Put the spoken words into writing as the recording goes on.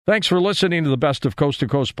Thanks for listening to the Best of Coast to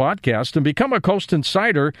Coast podcast, and become a Coast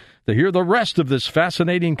Insider to hear the rest of this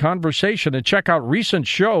fascinating conversation and check out recent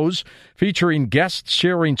shows featuring guests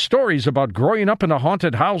sharing stories about growing up in a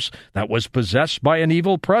haunted house that was possessed by an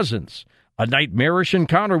evil presence, a nightmarish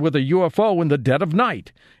encounter with a UFO in the dead of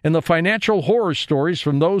night, and the financial horror stories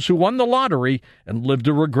from those who won the lottery and lived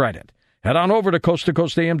to regret it. Head on over to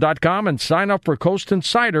coasttocoastam.com and sign up for Coast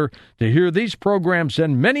Insider to hear these programs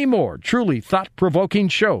and many more truly thought-provoking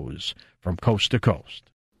shows from coast to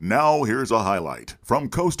coast. Now here's a highlight from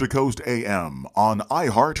Coast to Coast AM on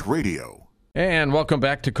iHeartRadio. And welcome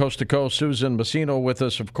back to Coast. Susan Messino with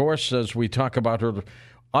us, of course, as we talk about her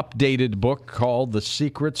updated book called The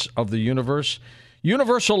Secrets of the Universe.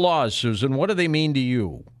 Universal laws, Susan, what do they mean to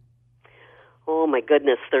you? Oh, my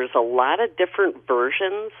goodness. There's a lot of different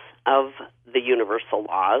versions of the universal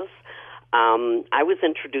laws. I was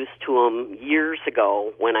introduced to them years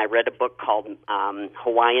ago when I read a book called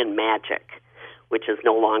Hawaiian Magic, which is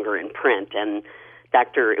no longer in print. And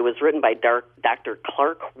it was written by Dr.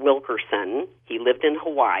 Clark Wilkerson. He lived in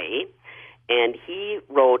Hawaii, and he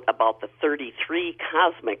wrote about the 33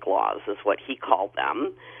 cosmic laws, is what he called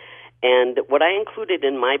them. And what I included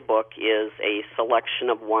in my book is a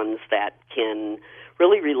selection of ones that can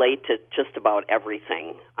really relate to just about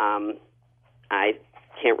everything. I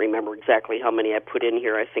can't remember exactly how many I put in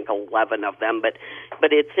here. I think 11 of them, but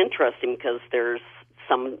it's interesting because there's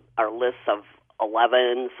some are lists of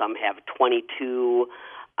 11, some have 22.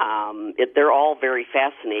 They're all very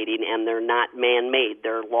fascinating, and they're not man-made.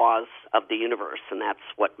 They're laws of the universe, and that's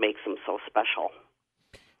what makes them so special.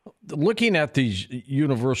 Looking at these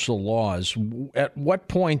universal laws, at what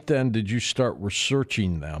point then did you start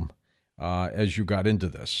researching them as you got into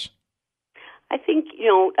this? I think,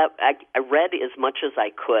 I read as much as I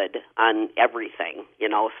could on everything,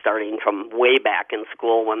 starting from way back in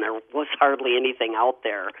school when there was hardly anything out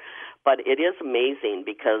there. But it is amazing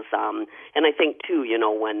because, and I think, too,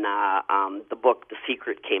 when the book The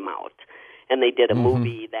Secret came out, and they did a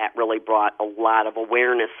movie that really brought a lot of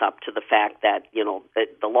awareness up to the fact that,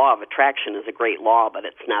 that the law of attraction is a great law, but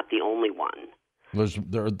it's not the only one.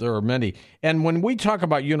 There are many. And when we talk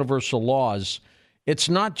about universal laws, it's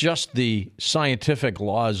not just the scientific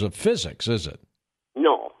laws of physics, is it?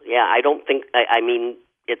 No. Yeah, I don't think, I mean,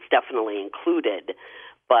 it's definitely included,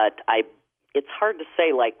 but it's hard to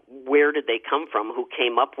say, where did they come from, who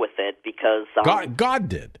came up with it, because... God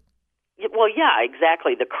did. Well, yeah,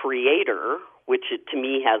 exactly. The creator, which to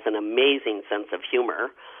me has an amazing sense of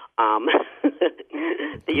humor.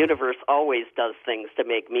 The universe always does things to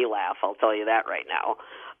make me laugh, I'll tell you that right now.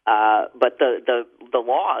 But the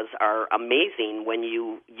laws are amazing when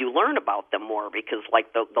you learn about them more, because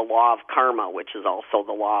the law of karma, which is also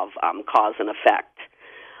the law of cause and effect,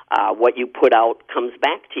 what you put out comes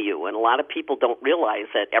back to you. And a lot of people don't realize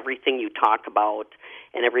that everything you talk about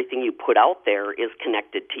and everything you put out there is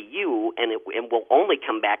connected to you, and it will only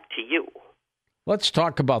come back to you. Let's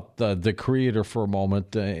talk about the creator for a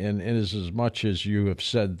moment, and as much as you have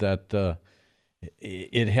said that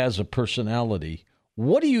it has a personality.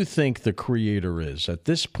 What do you think the creator is at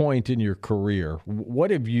this point in your career? What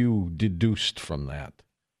have you deduced from that?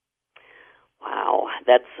 Wow,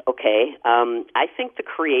 that's okay. I think the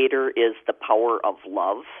creator is the power of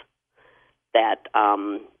love.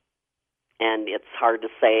 And it's hard to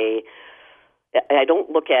say. I don't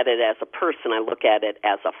look at it as a person. I look at it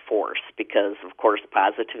as a force, because, of course,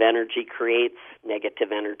 positive energy creates,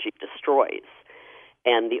 negative energy destroys.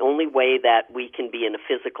 And the only way that we can be in a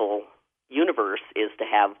physical universe is to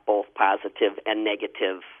have both positive and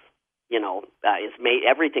negative.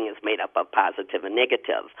 Everything is made up of positive and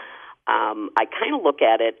negative. I kind of look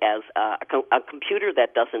at it as a computer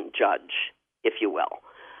that doesn't judge, if you will.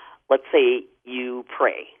 Let's say you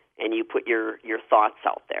pray and you put your thoughts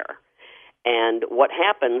out there. And what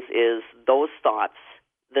happens is those thoughts,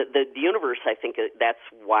 the universe, I think that's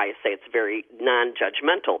why I say it's very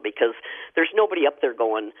non-judgmental, because there's nobody up there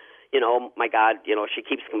going, my God, she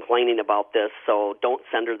keeps complaining about this, so don't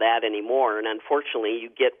send her that anymore. And unfortunately, you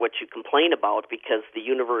get what you complain about, because the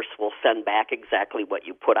universe will send back exactly what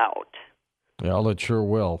you put out. Well, it sure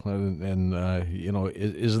will. And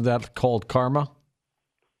isn't that called karma?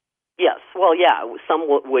 Yes. Well, yeah, some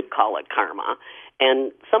would call it karma.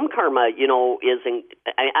 And some karma,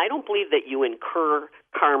 I don't believe that you incur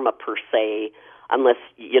karma per se unless,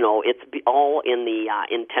 it's all in the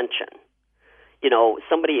intention.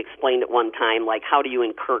 Somebody explained at one time, how do you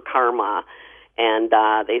incur karma? And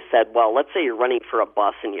they said, well, let's say you're running for a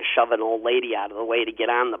bus and you shove an old lady out of the way to get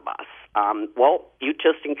on the bus. Well, you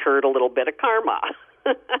just incurred a little bit of karma.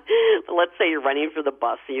 But let's say you're running for the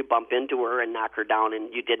bus and you bump into her and knock her down,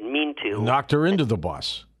 and you didn't mean to. Knocked her into the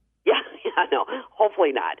bus. no,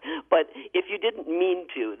 hopefully not. But if you didn't mean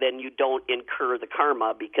to, then you don't incur the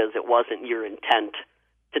karma because it wasn't your intent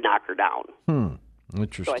to knock her down.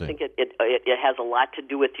 Interesting. So I think it has a lot to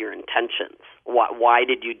do with your intentions. Why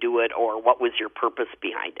did you do it, or what was your purpose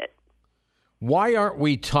behind it? Why aren't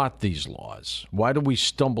we taught these laws? Why do we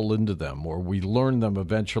stumble into them, or we learn them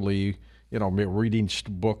eventually, reading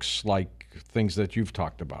books like things that you've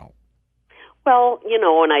talked about? Well,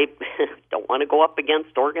 and I don't want to go up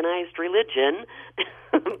against organized religion.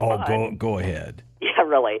 Go ahead. Yeah,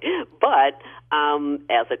 really. But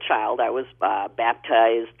as a child, I was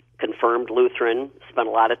baptized, confirmed Lutheran, spent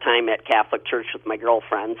a lot of time at Catholic Church with my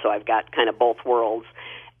girlfriend, so I've got kind of both worlds.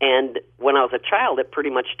 And when I was a child, it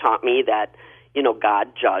pretty much taught me that,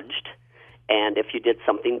 God judged, and if you did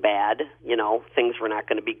something bad, things were not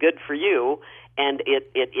going to be good for you, and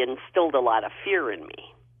it instilled a lot of fear in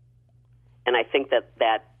me. And I think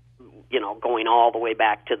that going all the way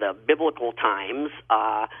back to the biblical times,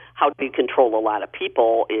 how do you control a lot of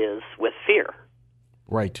people is with fear.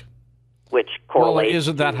 Right. Which correlates. Well,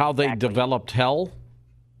 isn't that how they developed hell?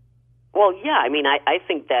 Well, yeah. I mean, I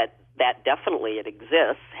think that definitely it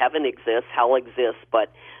exists. Heaven exists, hell exists,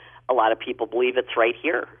 but a lot of people believe it's right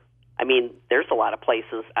here. I mean, there's a lot of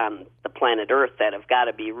places on the planet Earth that have got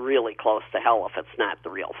to be really close to hell if it's not the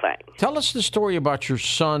real thing. Tell us the story about your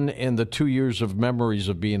son and the 2 years of memories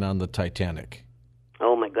of being on the Titanic.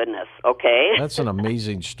 Oh, my goodness. Okay. That's an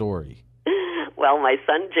amazing story. Well, my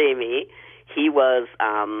son, Jamie, he was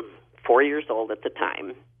 4 years old at the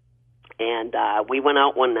time, and we went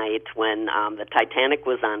out one night when the Titanic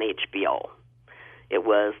was on HBO. It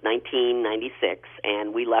was 1996,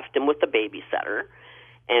 and we left him with the babysitter.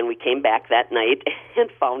 And we came back that night and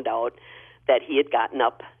found out that he had gotten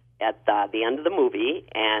up at the end of the movie,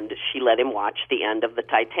 and she let him watch the end of the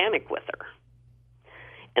Titanic with her.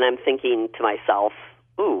 And I'm thinking to myself,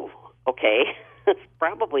 ooh, okay, it's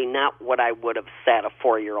probably not what I would have sat a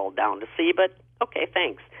 4-year-old down to see, but okay,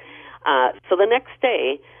 thanks. So the next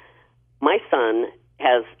day, my son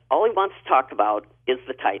all he wants to talk about is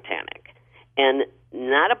the Titanic. And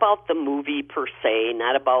not about the movie per se,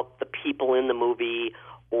 not about the people in the movie,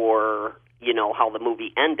 or how the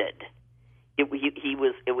movie ended. It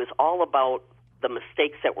was all about the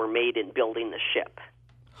mistakes that were made in building the ship.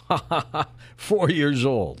 4 years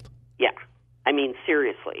old. Yeah, I mean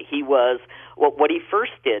seriously, he was what he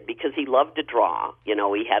first did, because he loved to draw.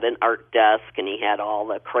 He had an art desk and he had all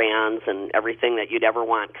the crayons and everything that you'd ever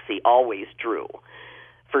want, because he always drew.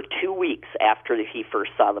 For 2 weeks after he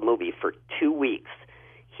first saw the movie, for 2 weeks,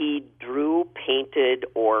 he drew, painted,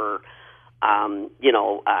 or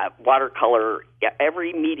watercolor,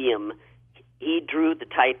 every medium. He drew the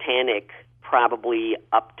Titanic probably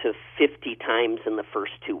up to 50 times in the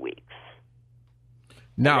first 2 weeks.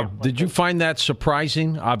 Now, did you find that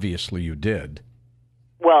surprising? Obviously you did.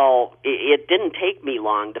 Well, it didn't take me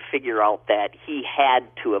long to figure out that he had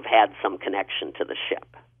to have had some connection to the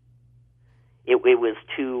ship. It was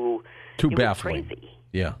too baffling. Crazy.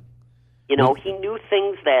 Yeah. He knew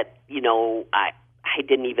things that, I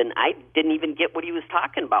didn't even get what he was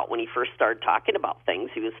talking about when he first started talking about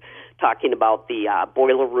things. He was talking about the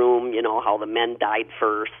boiler room, how the men died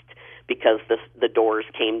first because the doors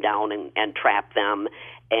came down and trapped them.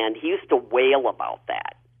 And he used to wail about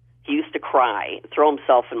that. He used to cry, throw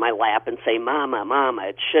himself in my lap and say, Mama, Mama,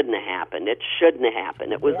 it shouldn't have happened. It shouldn't have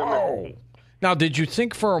happened. It was a mistake. Now, did you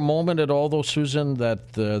think for a moment at all, though, Susan,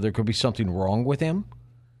 that there could be something wrong with him?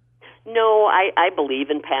 No, I believe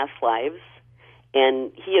in past lives.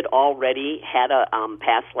 And he had already had a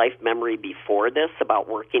past life memory before this about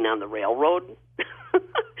working on the railroad.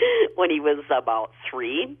 When he was about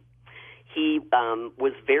 3, he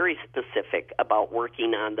was very specific about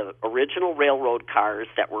working on the original railroad cars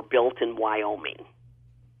that were built in Wyoming.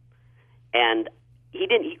 And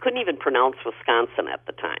he couldn't even pronounce Wisconsin at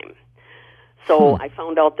the time. So I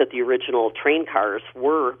found out that the original train cars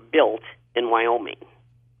were built in Wyoming.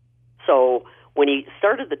 So when he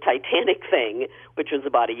started the Titanic thing, which was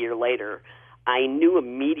about a year later, I knew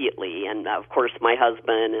immediately, and of course my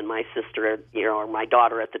husband and my sister, or my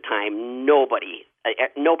daughter at the time, nobody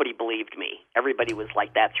believed me. Everybody was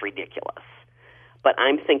like, that's ridiculous. But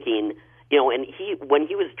I'm thinking, and when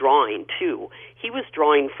he was drawing too, he was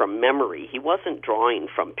drawing from memory. He wasn't drawing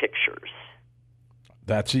from pictures.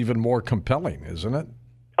 That's even more compelling, isn't it?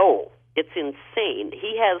 Oh, it's insane.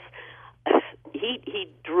 He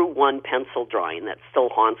drew one pencil drawing that still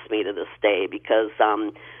haunts me to this day, because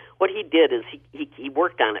what he did is he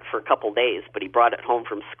worked on it for a couple days, but he brought it home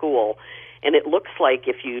from school, and it looks like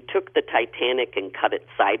if you took the Titanic and cut it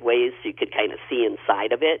sideways, you could kind of see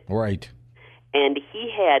inside of it. Right. And he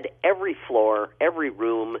had every floor, every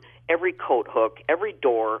room, every coat hook, every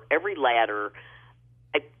door, every ladder.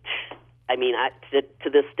 To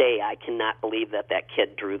this day, I cannot believe that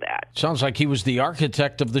kid drew that. Sounds like he was the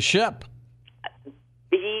architect of the ship.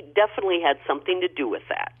 He definitely had something to do with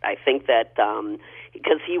that. I think that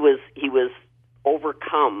because he was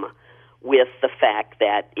overcome with the fact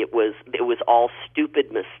that it was all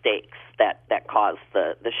stupid mistakes that caused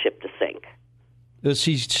the ship to sink. Does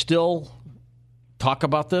he still talk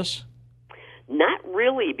about this? Not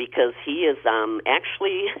really, because he is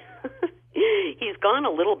actually he's gone a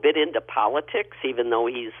little bit into politics, even though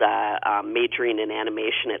he's majoring in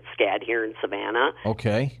animation at SCAD here in Savannah.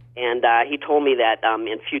 Okay. And he told me that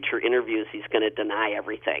in future interviews he's going to deny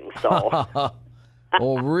everything. So.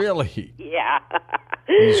 Oh, really? Yeah.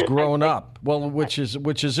 He's grown up. Well, which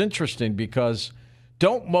is interesting, because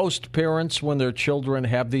don't most parents, when their children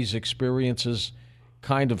have these experiences,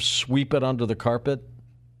 kind of sweep it under the carpet?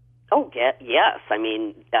 Oh, yes. I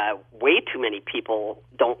mean, way too many people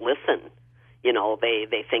don't listen. You know,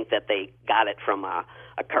 they think that they got it from a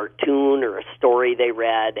cartoon or a story they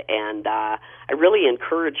read. And I really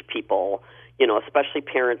encourage people, you know, especially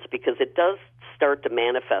parents, because it does start to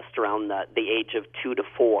manifest around the age of 2 to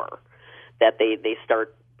 4, that they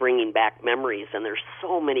start bringing back memories. And there's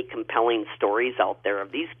so many compelling stories out there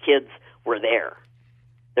of these kids were there.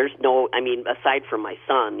 There's no, I mean, aside from my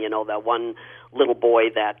son, you know, that one little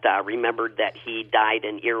boy that remembered that he died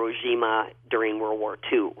in Hiroshima during World War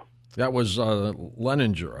II. That was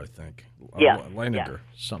Leninger, I think. Yes. Leninger,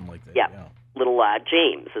 something like that. Yeah. Yeah. Little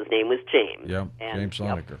James. His name was James. Yeah, And, James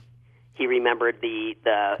Leninger. Yep, he remembered the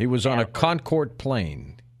He was on a Concorde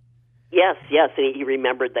plane. Yes, and he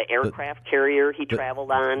remembered the aircraft carrier he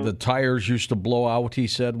traveled on. The tires used to blow out, he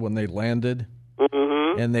said, when they landed.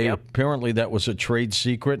 Mm-hmm. And apparently that was a trade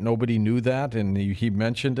secret. Nobody knew that, and he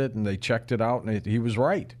mentioned it, and they checked it out, and he was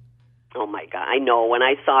right. Oh, my God. I know. When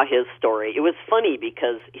I saw his story, it was funny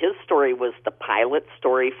because his story was the pilot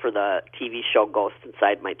story for the TV show Ghost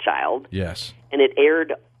Inside My Child. Yes. And it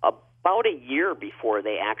aired about a year before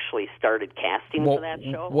they actually started casting for that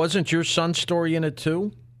show. Wasn't your son's story in it,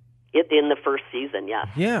 too? In the first season, yes.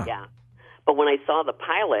 Yeah. But when I saw the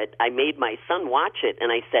pilot, I made my son watch it,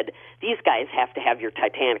 and I said, these guys have to have your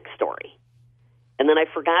Titanic story. And then I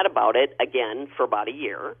forgot about it again for about a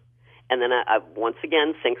year. And then, once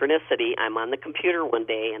again, synchronicity, I'm on the computer one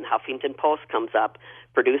day, and Huffington Post comes up,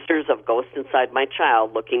 producers of Ghost Inside My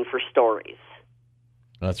Child looking for stories.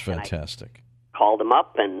 That's fantastic. I called them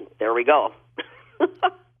up, and there we go.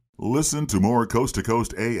 Listen to more Coast to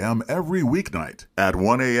Coast AM every weeknight at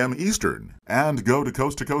 1 a.m. Eastern, and go to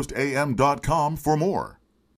coasttocoastam.com for more.